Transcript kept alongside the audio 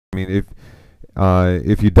I mean,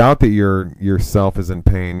 if you doubt that yourself is in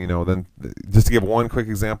pain, then just to give one quick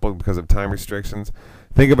example because of time restrictions,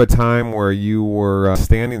 think of a time where you were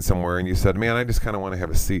standing somewhere and you said, "Man, I just kind of want to have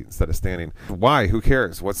a seat instead of standing." Why? Who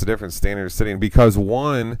cares? What's the difference, standing or sitting? Because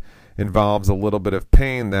one involves a little bit of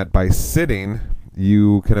pain that by sitting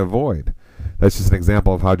you can avoid. That's just an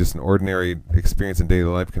example of how just an ordinary experience in daily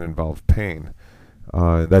life can involve pain.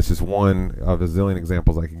 That's just one of a zillion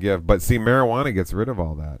examples I can give. But see, marijuana gets rid of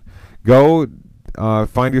all that. Go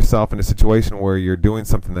find yourself in a situation where you're doing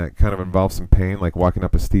something that kind of involves some pain, like walking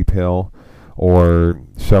up a steep hill or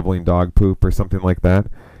shoveling dog poop or something like that,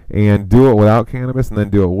 and do it without cannabis and then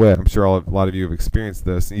do it with. I'm sure a lot of you have experienced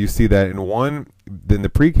this. You see that in the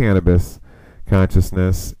pre-cannabis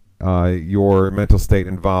consciousness, your mental state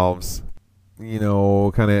involves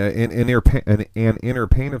kind of an inner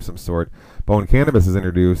pain of some sort. But when cannabis is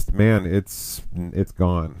introduced, man, it's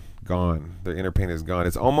gone. The inner pain is gone.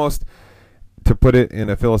 It's almost, to put it in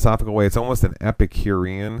a philosophical way, it's almost an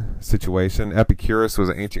Epicurean situation. Epicurus was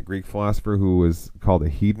an ancient Greek philosopher who was called a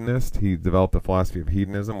hedonist. He developed the philosophy of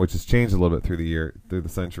hedonism, which has changed a little bit through the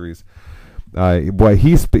centuries. What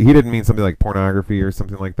he didn't mean something like pornography or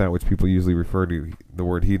something like that, which people usually refer to the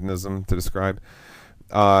word hedonism to describe.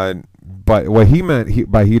 But what he meant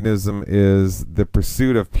by hedonism is the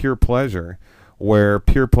pursuit of pure pleasure, where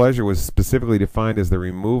pure pleasure was specifically defined as the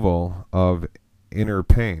removal of inner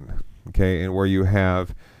pain, okay, and where you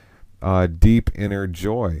have deep inner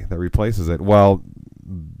joy that replaces it. Well,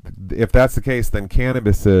 if that's the case, then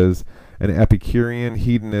cannabis is an Epicurean,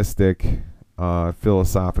 hedonistic,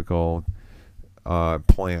 philosophical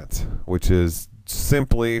plant, which is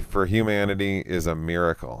simply, for humanity, is a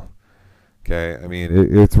miracle. Okay, I mean,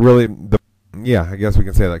 it's really I guess we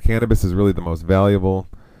can say that cannabis is really the most valuable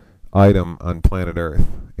item on planet Earth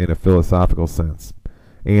in a philosophical sense.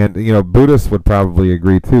 And Buddhists would probably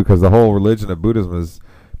agree too, because the whole religion of Buddhism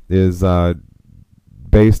is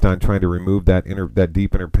based on trying to remove that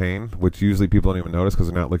deep inner pain, which usually people don't even notice because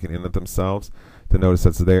they're not looking in at themselves to notice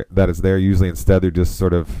that it's there. Usually, instead, they're just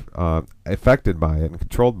sort of affected by it and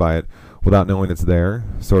controlled by it without knowing it's there.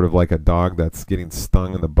 Sort of like a dog that's getting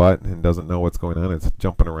stung in the butt and doesn't know what's going on. It's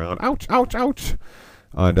jumping around, ouch, ouch, ouch,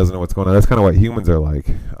 and doesn't know what's going on. That's kind of what humans are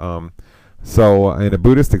like. So, in a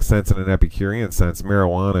Buddhistic sense and an Epicurean sense,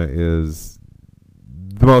 marijuana is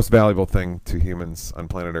the most valuable thing to humans on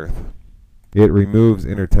planet Earth. It removes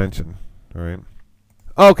inner tension. All right.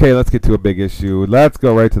 Okay, let's get to a big issue. Let's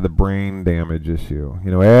go right to the brain damage issue.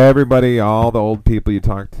 Everybody, all the old people you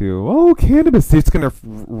talk to, oh, cannabis, it's going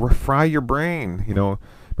to fry your brain. Remember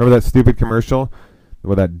that stupid commercial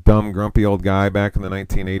with that dumb, grumpy old guy back in the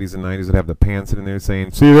 1980s and 90s that have the pan sitting there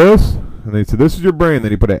saying, "See this?" And they say, "This is your brain."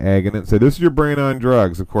 Then he put an egg in it and say, "This is your brain on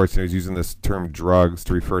drugs." Of course, he's using this term drugs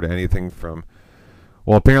to refer to anything from,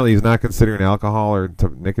 well, apparently he's not considering alcohol or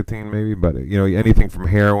nicotine maybe, but anything from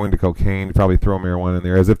heroin to cocaine. You probably throw marijuana in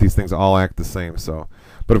there as if these things all act the same. So,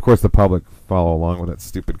 but of course the public follow along with that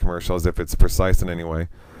stupid commercial as if it's precise in any way.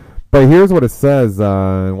 But here's what it says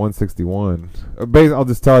in 161. I'll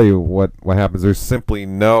just tell you what happens. There's simply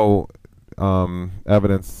no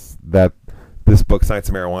evidence that this book, Science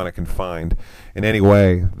of Marijuana, can find in any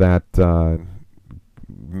way that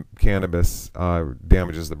cannabis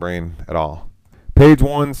damages the brain at all. Page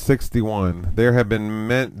 161. There have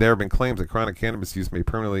been claims that chronic cannabis use may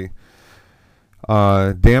permanently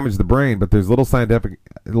damage the brain, but there's little scientific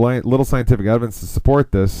evidence to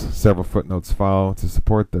support this. Several footnotes follow to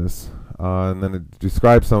support this, and then it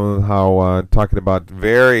describes some of how talking about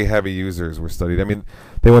very heavy users were studied. I mean,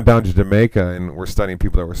 they went down to Jamaica and were studying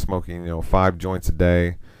people that were smoking 5 joints a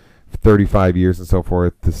day, 35 years and so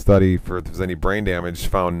forth, to study for if there's any brain damage.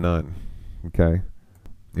 Found none. Okay.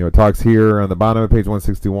 It talks here on the bottom of page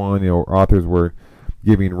 161, authors were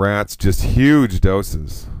giving rats just huge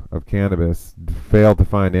doses of cannabis, failed to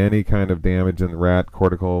find any kind of damage in the rat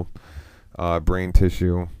cortical brain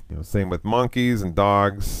tissue. Same with monkeys and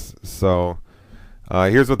dogs. So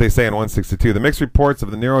here's what they say in 162. The mixed reports of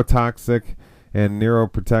the neurotoxic and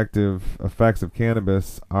neuroprotective effects of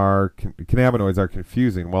cannabinoids are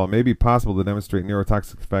confusing. While it may be possible to demonstrate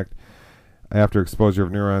neurotoxic effect after exposure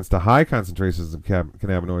of neurons to high concentrations of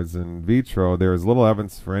cannabinoids in vitro, there is little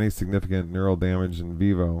evidence for any significant neural damage in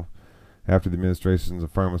vivo after the administrations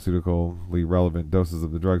of pharmaceutically relevant doses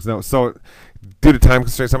of the drugs. Now, so due to time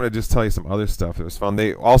constraints, I'm going to just tell you some other stuff that was found.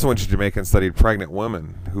 They also went to Jamaica and studied pregnant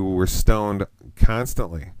women who were stoned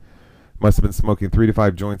constantly. Must have been smoking 3 to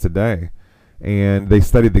 5 joints a day. And they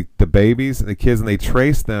studied the babies and the kids, and they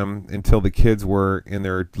traced them until the kids were in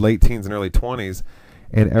their late teens and early 20s.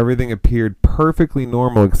 And everything appeared perfectly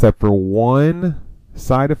normal except for one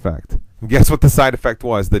side effect. And guess what the side effect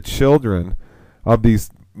was? The children of these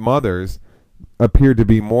mothers appeared to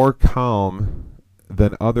be more calm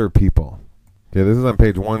than other people. Okay, this is on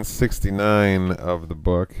page 169 of the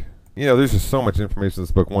book. You know, there's just so much information in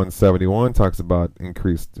this book. 171 talks about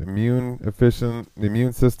increased immune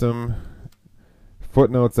system,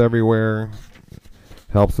 footnotes everywhere,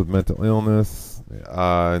 helps with mental illness.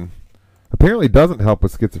 Apparently doesn't help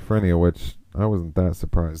with schizophrenia, which I wasn't that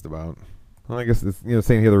surprised about. Well, I guess it's,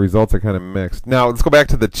 saying here the results are kind of mixed. Now, let's go back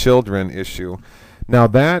to the children issue. Now,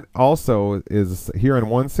 that also is here in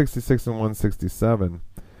 166 and 167.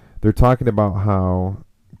 They're talking about how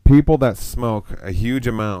people that smoke a huge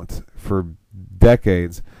amount for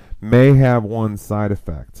decades may have one side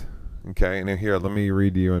effect. Okay, and here, let me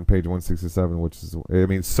read to you on page 167, which is,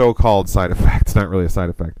 so-called side effect. It's not really a side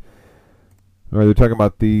effect. All right, they're talking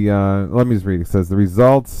about let me just read. It says, the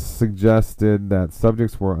results suggested that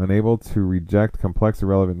subjects were unable to reject complex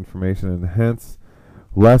irrelevant information and hence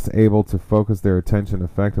less able to focus their attention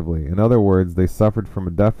effectively. In other words, they suffered from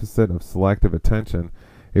a deficit of selective attention,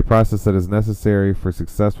 a process that is necessary for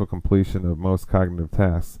successful completion of most cognitive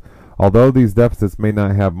tasks. Although these deficits may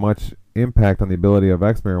not have much impact on the ability of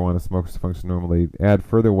ex-marijuana smokers to function normally, add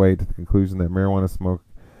further weight to the conclusion that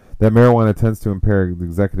marijuana tends to impair the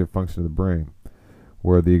executive function of the brain,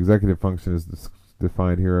 where the executive function is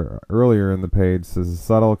defined here earlier in the page. Says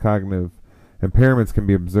subtle cognitive impairments can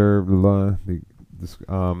be observed in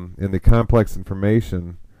the complex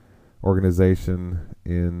information organization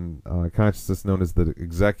in consciousness known as the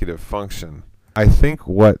executive function. I think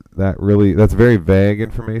that's very vague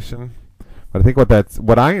information, but I think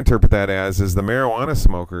what I interpret that as is the marijuana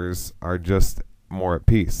smokers are just more at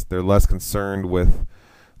peace. They're less concerned with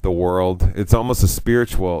the world. It's almost a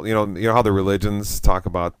spiritual, you know how the religions talk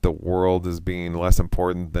about the world as being less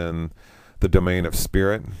important than the domain of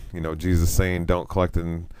spirit. Jesus saying don't collect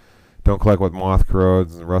what moth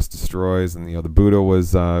corrodes and rust destroys, and the Buddha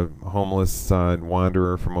was a homeless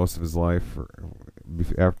wanderer for most of his life,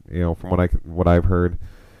 from what I've heard,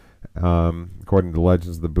 according to the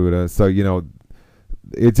legends of the Buddha. So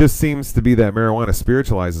it just seems to be that marijuana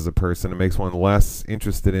spiritualizes a person and makes one less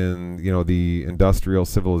interested in the industrial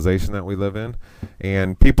civilization that we live in.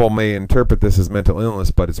 And people may interpret this as mental illness,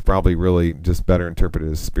 but it's probably really just better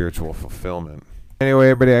interpreted as spiritual fulfillment. Anyway,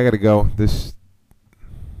 everybody, I gotta go. This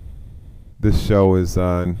show is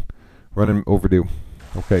running overdue.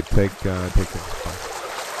 Okay, take care. Bye.